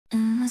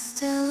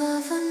still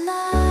of the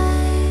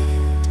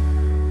night,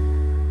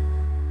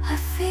 I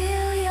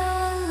feel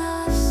your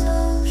love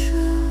so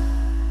true.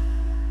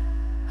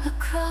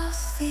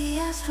 Across the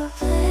astral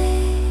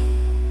plane,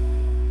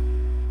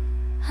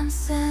 I'm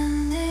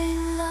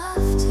sending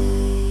love to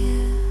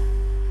you.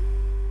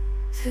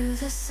 Through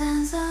the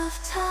sands of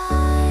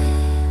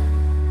time,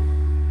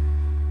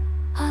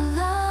 our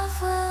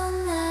love will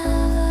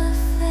never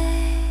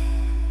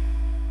fade.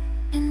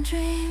 In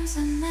dreams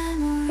and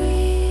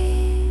memories,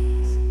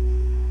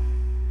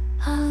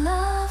 our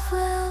love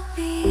will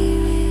be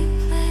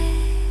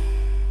replayed.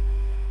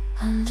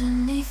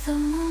 Underneath the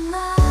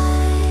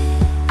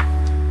moonlight,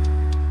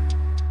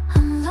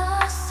 I'm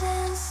lost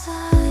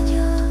inside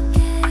your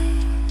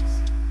gaze,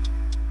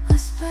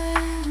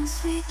 whispering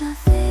sweet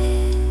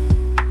nothing.